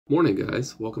Morning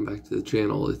guys, welcome back to the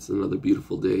channel. It's another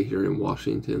beautiful day here in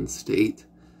Washington State.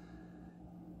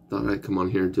 Thought I'd come on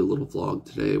here and do a little vlog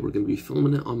today. We're going to be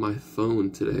filming it on my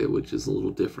phone today, which is a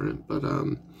little different, but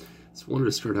just wanted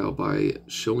to start out by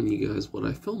showing you guys what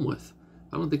I film with.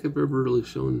 I don't think I've ever really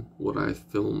shown what I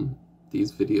film these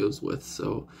videos with,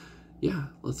 so yeah,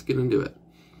 let's get into it.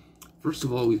 First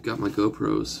of all, we've got my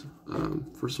GoPros.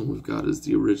 First one we've got is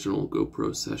the original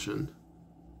GoPro Session.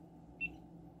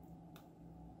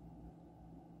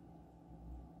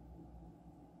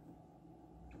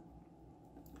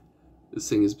 This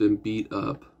thing has been beat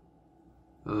up,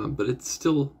 but it's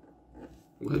still,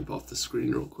 wipe off the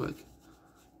screen real quick.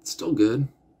 It's still good.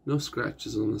 No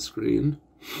scratches on the screen.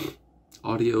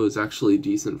 Audio is actually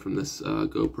decent from this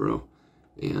GoPro,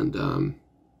 and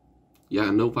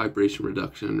yeah, no vibration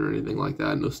reduction or anything like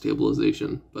that, no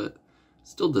stabilization, but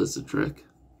still does the trick.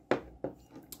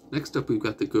 Next up, we've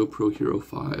got the GoPro Hero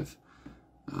 5.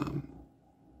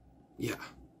 Yeah.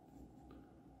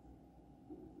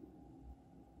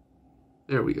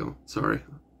 There we go. Sorry.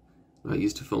 I'm not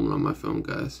used to filming on my phone,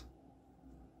 guys.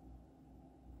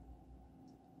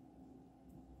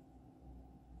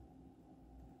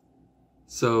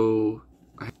 So,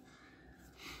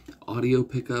 audio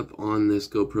pickup on this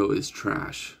GoPro is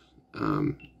trash.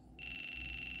 And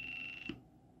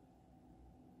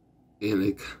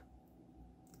it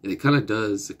kind of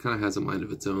does, it kind of has a mind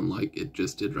of its own, like it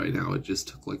just did right now. It just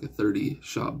took like a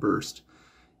 30-shot burst.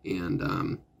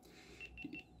 And,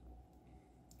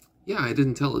 yeah, I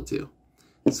didn't tell it to.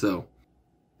 So,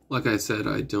 like I said,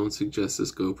 I don't suggest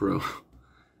this GoPro.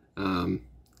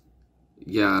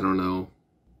 Yeah, I don't know.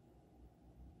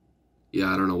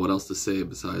 Yeah, I don't know what else to say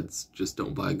besides just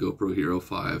don't buy a GoPro Hero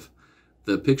 5.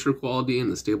 The picture quality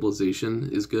and the stabilization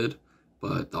is good,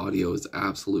 but the audio is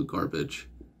absolute garbage.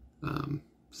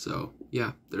 So,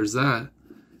 yeah, there's that.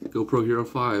 GoPro Hero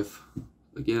 5,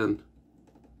 again.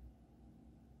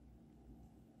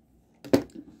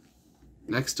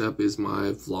 Next up is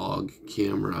my vlog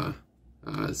camera.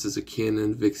 This is a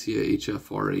Canon Vixia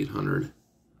HFR 800. I'll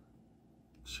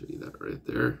show you that right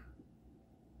there.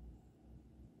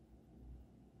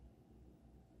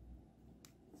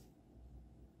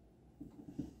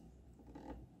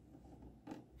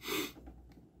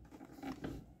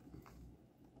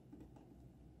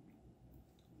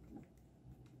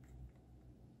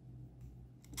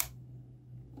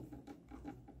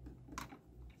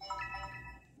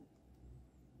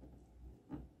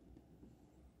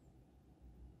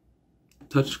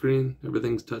 Touchscreen,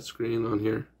 everything's touchscreen on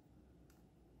here.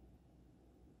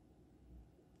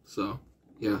 So,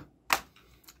 yeah.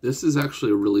 This is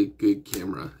actually a really good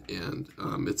camera, and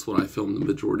it's what I film the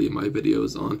majority of my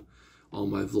videos on. All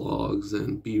my vlogs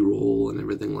and B-roll and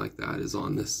everything like that is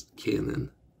on this Canon.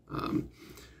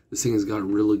 This thing has got a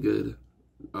really good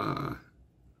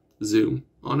zoom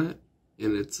on it,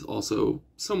 and it's also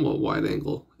somewhat wide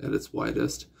angle at its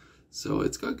widest. So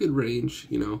it's got good range,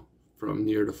 you know, from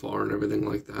near to far and everything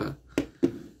like that.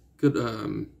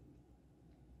 Good,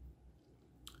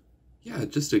 yeah,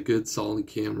 just a good solid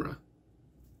camera.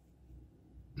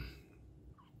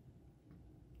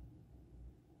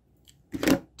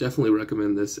 Definitely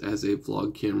recommend this as a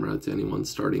vlog camera to anyone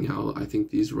starting out. I think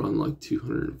these run like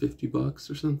 250 bucks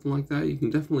or something like that. You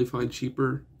can definitely find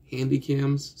cheaper handy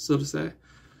cams, so to say.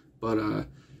 But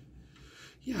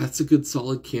yeah, it's a good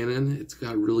solid Canon. It's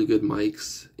got really good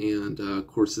mics, and of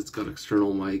course it's got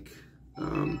external mic,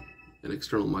 an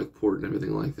external mic port and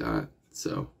everything like that.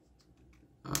 So,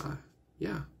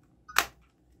 yeah.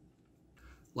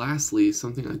 Lastly,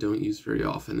 something I don't use very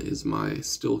often is my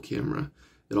still camera.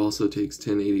 It also takes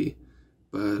 1080,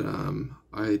 but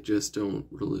I just don't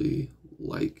really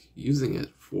like using it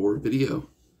for video.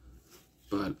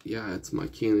 But yeah, it's my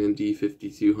Canon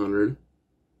D5200.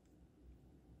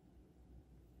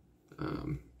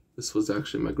 This was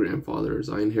actually my grandfather's.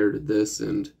 I inherited this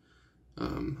and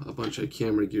a bunch of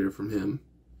camera gear from him.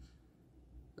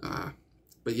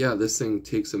 But yeah, this thing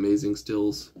takes amazing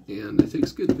stills, and it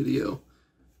takes good video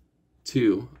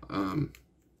too.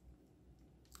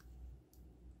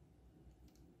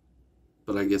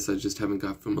 But I guess I just haven't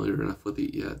got familiar enough with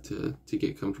it yet to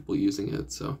get comfortable using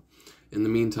it. So in the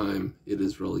meantime, it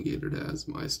is relegated as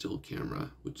my still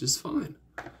camera, which is fine.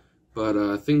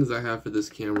 But things I have for this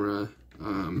camera,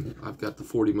 I've got the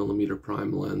 40mm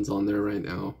prime lens on there right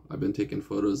now. I've been taking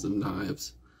photos of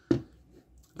knives.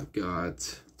 I've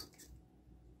got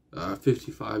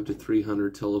 55 to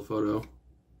 300 telephoto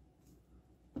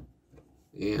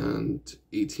and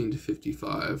 18 to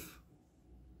 55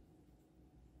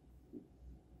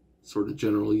 sort of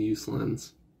general use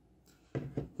lens.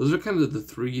 those are kind of the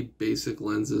three basic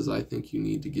lenses I think you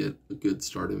need to get a good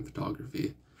start in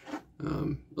photography.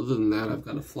 Other than that, I've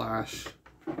got a flash,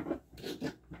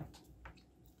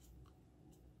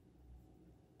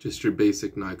 just your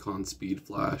basic Nikon speed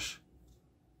light,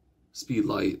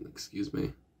 excuse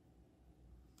me,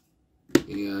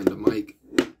 and a mic,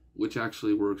 which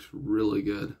actually works really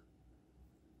good.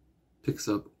 Picks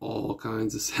up all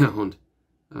kinds of sound.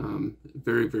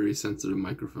 Very, very sensitive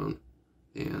microphone,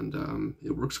 and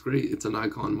it works great. It's a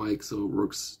Nikon mic, so it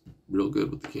works real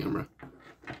good with the camera.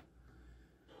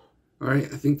 All right,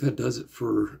 I think that does it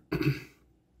for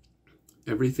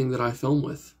everything that I film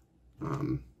with.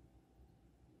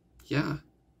 Yeah,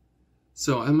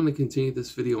 so I'm going to continue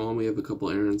this video on. We have a couple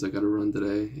errands I got to run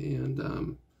today, and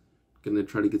going to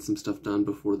try to get some stuff done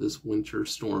before this winter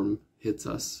storm hits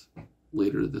us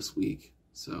later this week.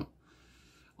 So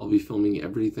I'll be filming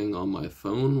everything on my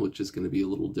phone, which is going to be a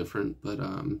little different, but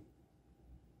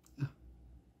yeah,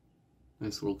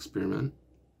 nice little experiment.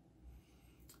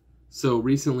 So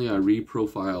recently I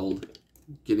reprofiled,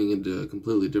 getting into a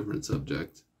completely different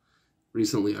subject.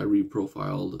 Recently I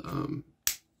reprofiled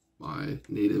my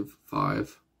Native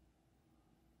 5.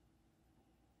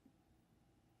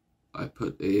 I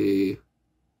put a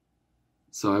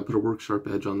work sharp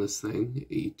edge on this thing,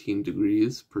 18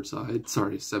 degrees per side,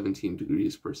 sorry, 17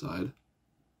 degrees per side.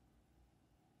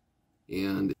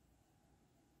 And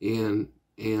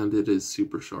it is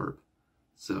super sharp.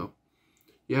 So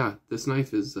yeah, this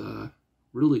knife has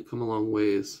really come a long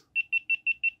ways.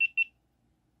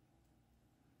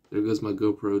 There goes my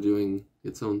GoPro doing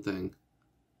its own thing.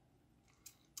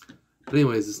 But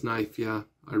anyways, this knife, yeah,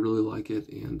 I really like it,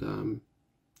 and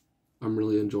I'm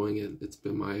really enjoying it. It's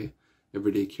been my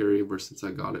everyday carry ever since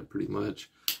I got it, pretty much.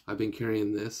 I've been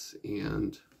carrying this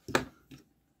and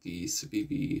the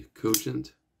Civivi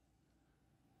Cogent.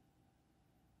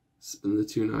 It's been the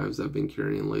two knives I've been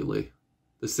carrying lately.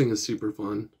 This thing is super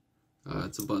fun.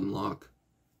 It's a button lock.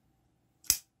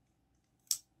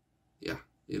 Yeah,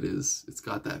 it is. It's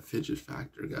got that fidget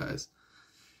factor, guys.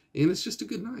 And it's just a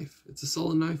good knife. It's a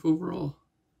solid knife overall.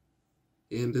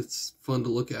 And it's fun to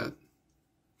look at.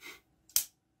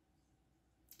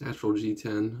 Natural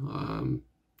G10.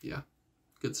 Yeah,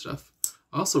 good stuff.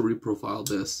 I also reprofiled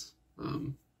this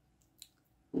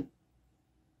a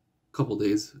couple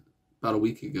days, about a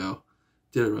week ago.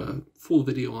 Did a full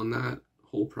video on that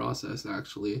whole process,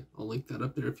 actually. I'll link that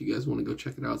up there if you guys want to go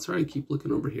check it out. Sorry, I keep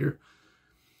looking over here.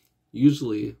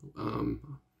 Usually,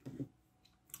 I'm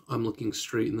looking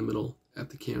straight in the middle at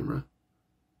the camera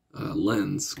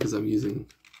lens, because I'm using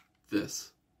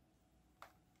this.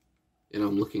 And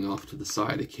I'm looking off to the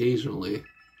side occasionally,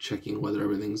 checking whether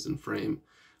everything's in frame.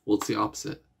 Well, it's the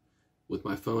opposite. With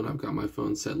my phone, I've got my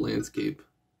phone set landscape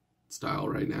style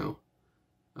right now.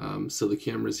 So the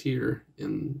camera's here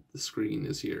and the screen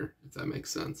is here, if that makes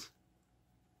sense.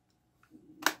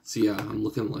 So yeah, I'm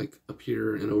looking like up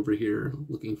here and over here,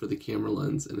 looking for the camera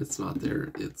lens, and it's not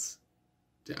there. It's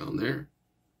down there.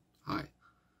 Hi.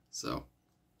 So,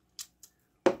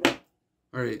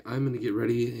 alright, I'm going to get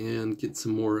ready and get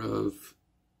some more of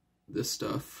this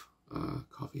stuff,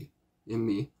 coffee, in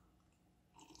me.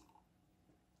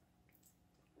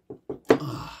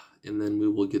 And then we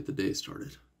will get the day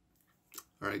started.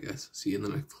 Alright guys, see you in the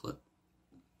next clip.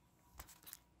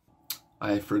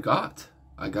 I forgot.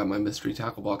 I got my mystery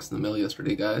tackle box in the mail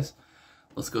yesterday, guys.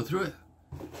 Let's go through it.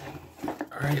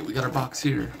 Alright, we got our box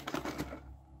here.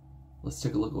 Let's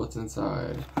take a look at what's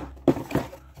inside.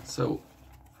 So,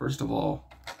 first of all,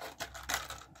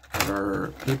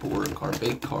 our paperwork, our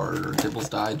bait card, or Dibble's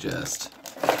Digest.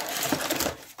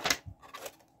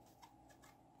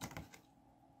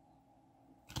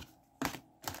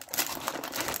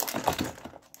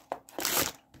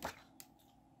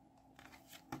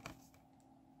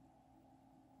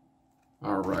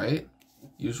 Alright,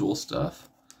 usual stuff.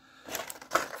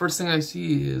 First thing I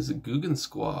see is a Guggen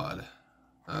Squad.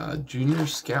 Junior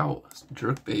Scout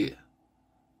jerkbait.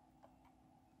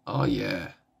 Oh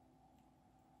yeah.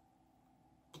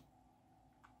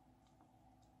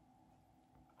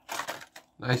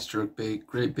 Nice jerkbait,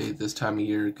 great bait this time of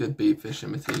year, good bait fish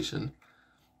imitation.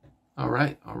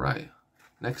 Alright, alright.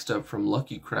 Next up from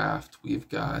Lucky Craft, we've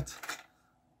got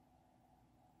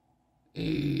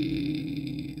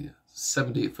a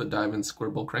 7 to 8 foot diamond square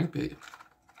bill crankbait.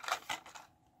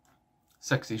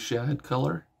 Sexy shad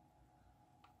color.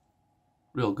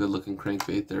 Real good looking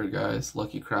crankbait there, guys.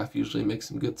 Lucky Craft usually makes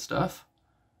some good stuff.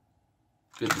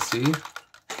 Good to see.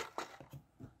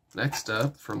 Next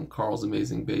up, from Carl's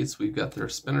Amazing Baits, we've got their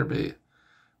spinnerbait.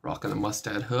 Rocking a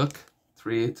mustad hook,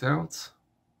 3/8 ounce.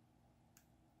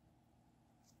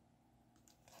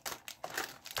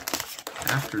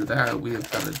 After that, we have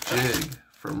got a jig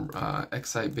from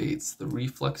Excite Baits, the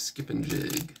Reflex Skipping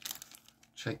Jig.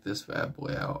 Check this bad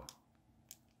boy out.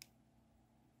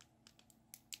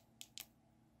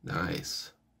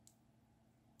 Nice.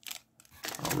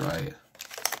 Alright.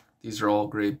 These are all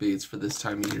great baits for this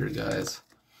time of year, guys.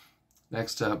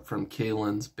 Next up, from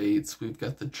Kalen's Baits, we've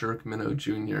got the Jerk Minnow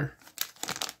Jr.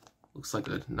 Looks like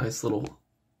a nice little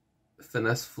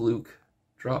finesse fluke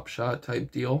drop shot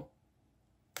type deal.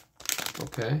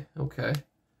 Okay, okay.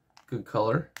 Good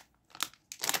color.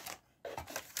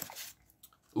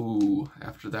 Ooh,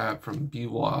 after that, from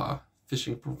Biwa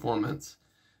Fishing Performance,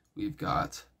 we've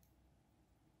got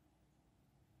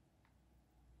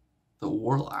the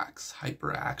Warlax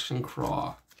Hyper Action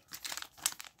Craw.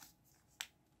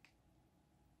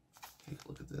 Take a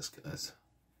look at this, guys.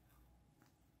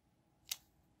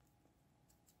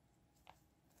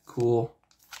 Cool.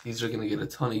 These are going to get a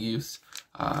ton of use.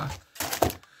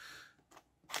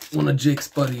 One of Jake's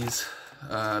buddies,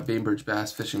 Bainbridge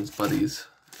Bass Fishing's buddies,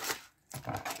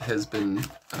 has been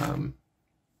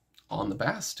on the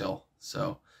bass still.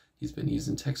 So he's been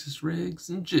using Texas rigs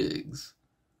and jigs.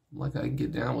 I'm like, I can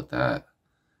get down with that.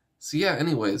 So yeah,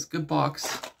 anyways, good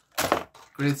box.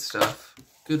 Great stuff.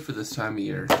 Good for this time of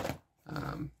year.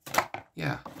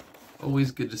 Yeah,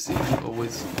 always good to see.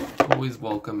 Always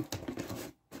welcome.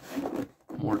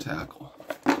 More tackle.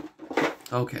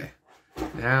 Okay,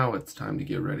 now it's time to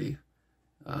get ready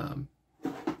and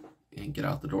get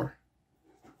out the door.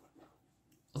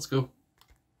 Let's go.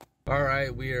 All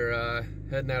right, we are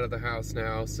heading out of the house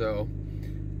now, so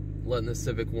letting the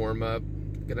Civic warm up.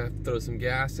 Gonna have to throw some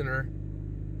gas in her,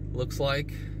 looks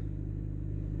like,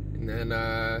 and then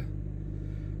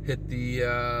hit the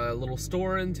little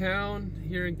store in town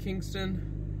here in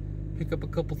Kingston, pick up a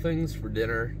couple things for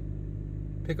dinner,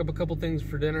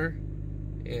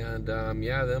 and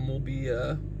yeah, then we'll be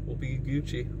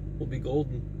Gucci, we'll be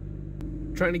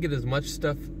golden. Trying to get as much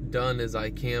stuff done as I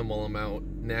can while I'm out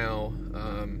now,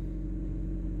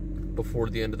 before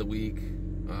the end of the week.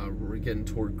 We're getting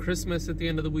toward Christmas at the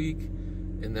end of the week,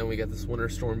 and then we got this winter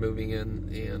storm moving in,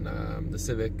 and the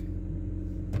Civic,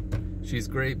 she's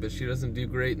great, but she doesn't do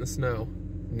great in the snow.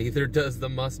 Neither does the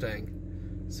Mustang.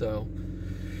 So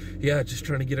yeah, just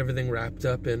trying to get everything wrapped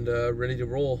up and ready to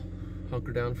roll.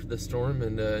 Hunker down for the storm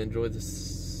and enjoy the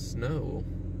snow.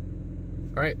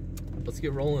 All right, let's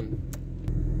get rolling.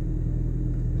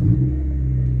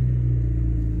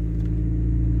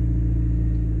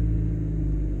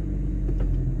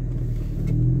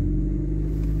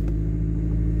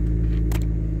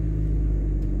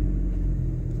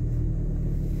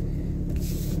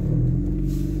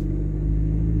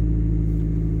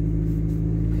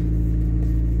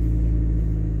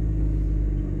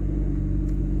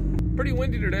 Pretty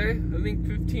windy today. I think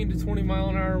 15 to 20 mile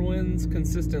an hour winds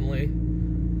consistently.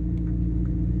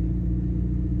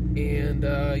 And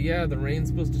yeah, the rain's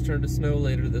supposed to turn to snow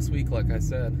later this week, like I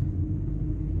said.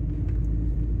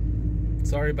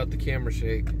 Sorry about the camera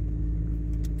shake.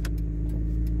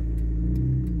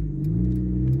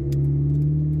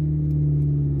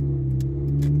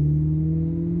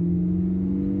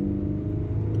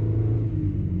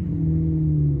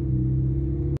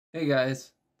 Hey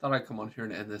guys. Thought I'd come on here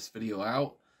and end this video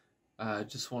out.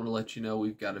 Just want to let you know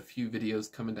we've got a few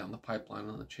videos coming down the pipeline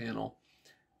on the channel.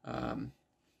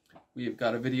 We have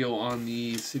got a video on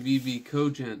the Civivi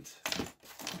Cogent,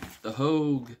 the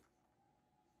Hogue,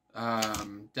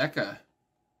 Deca,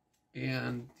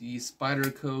 and the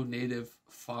Spyderco Native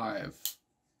 5.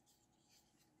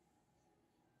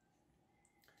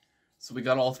 So we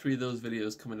got all three of those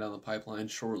videos coming down the pipeline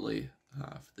shortly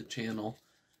for the channel.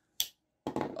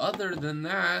 Other than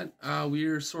that,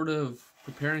 we're sort of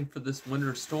preparing for this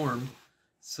winter storm.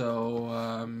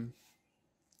 So,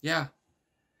 yeah.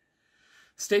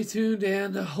 Stay tuned,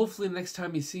 and hopefully next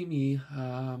time you see me,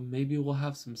 maybe we'll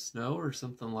have some snow or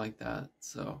something like that.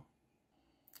 So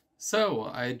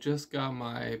I just got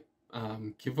my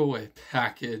giveaway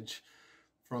package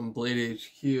from Blade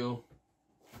HQ.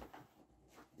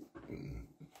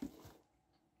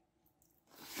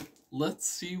 Let's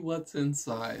see what's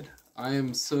inside. I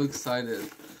am so excited.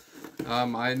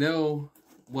 I know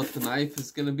what the knife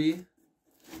is going to be,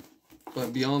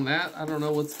 but beyond that, I don't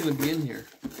know what's going to be in here.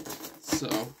 So,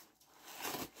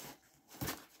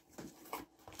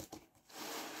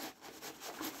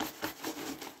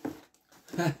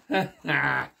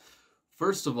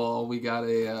 first of all, we got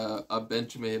a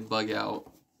Benjamin bug out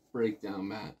breakdown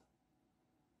mat.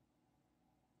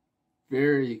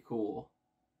 Very cool.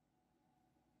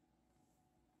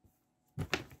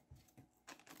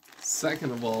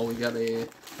 Second of all, we got a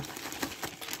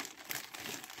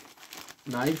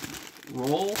knife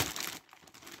roll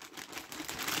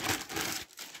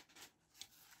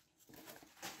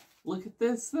Look at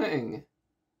this thing.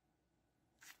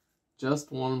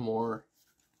 Just one more.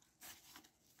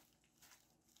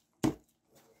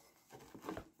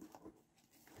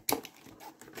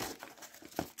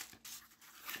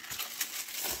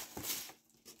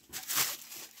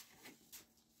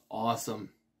 Awesome.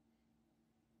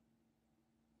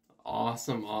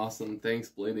 Awesome, awesome. Thanks,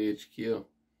 Blade HQ.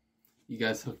 You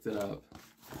guys hooked it up.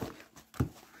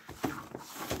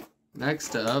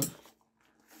 Next up,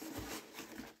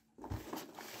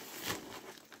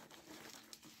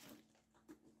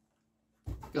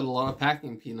 got a lot of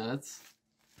packing peanuts.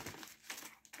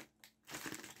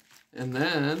 And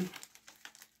then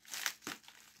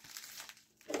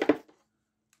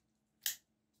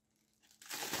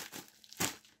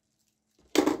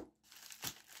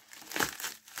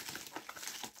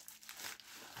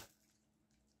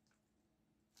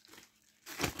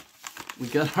we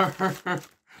got our,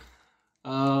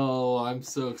 oh, I'm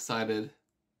so excited.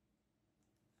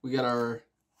 We got our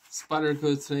Spider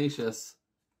Code Tenacious.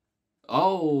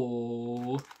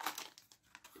 Oh,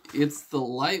 it's the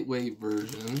lightweight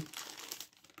version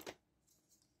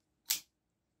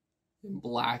in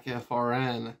black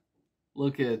FRN.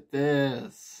 Look at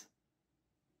this.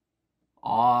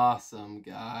 Awesome,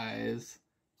 guys.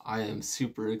 I am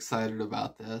super excited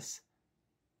about this.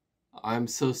 I'm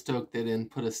so stoked they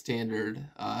didn't put a standard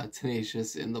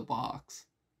Tenacious in the box.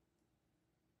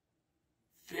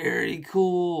 Very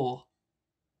cool.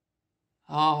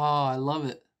 Oh, I love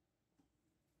it.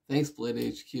 Thanks,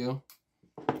 Blade HQ.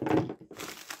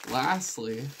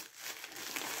 Lastly,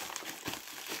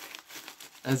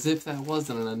 as if that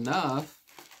wasn't enough,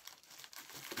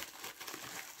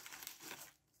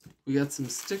 we got some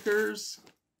stickers.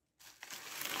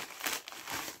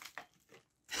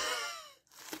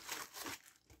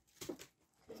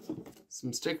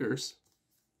 Some stickers.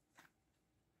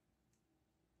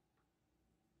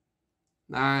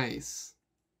 Nice.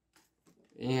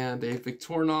 And a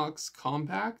Victorinox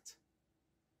compact.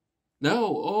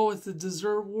 No, oh, it's a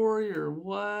Desert Warrior.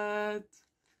 What?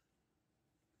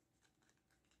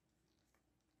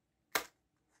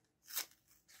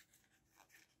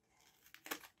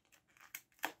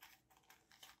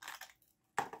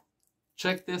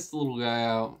 Check this little guy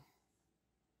out.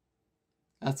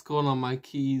 That's going on my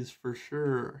keys for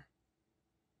sure.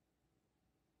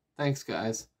 Thanks,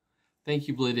 guys. Thank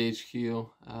you, Blade HQ.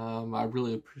 I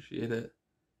really appreciate it.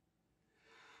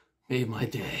 Made my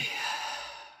day.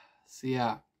 So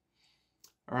yeah.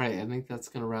 Alright, I think that's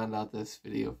going to round out this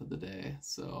video for the day.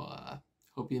 So,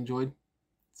 hope you enjoyed.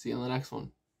 See you on the next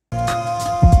one.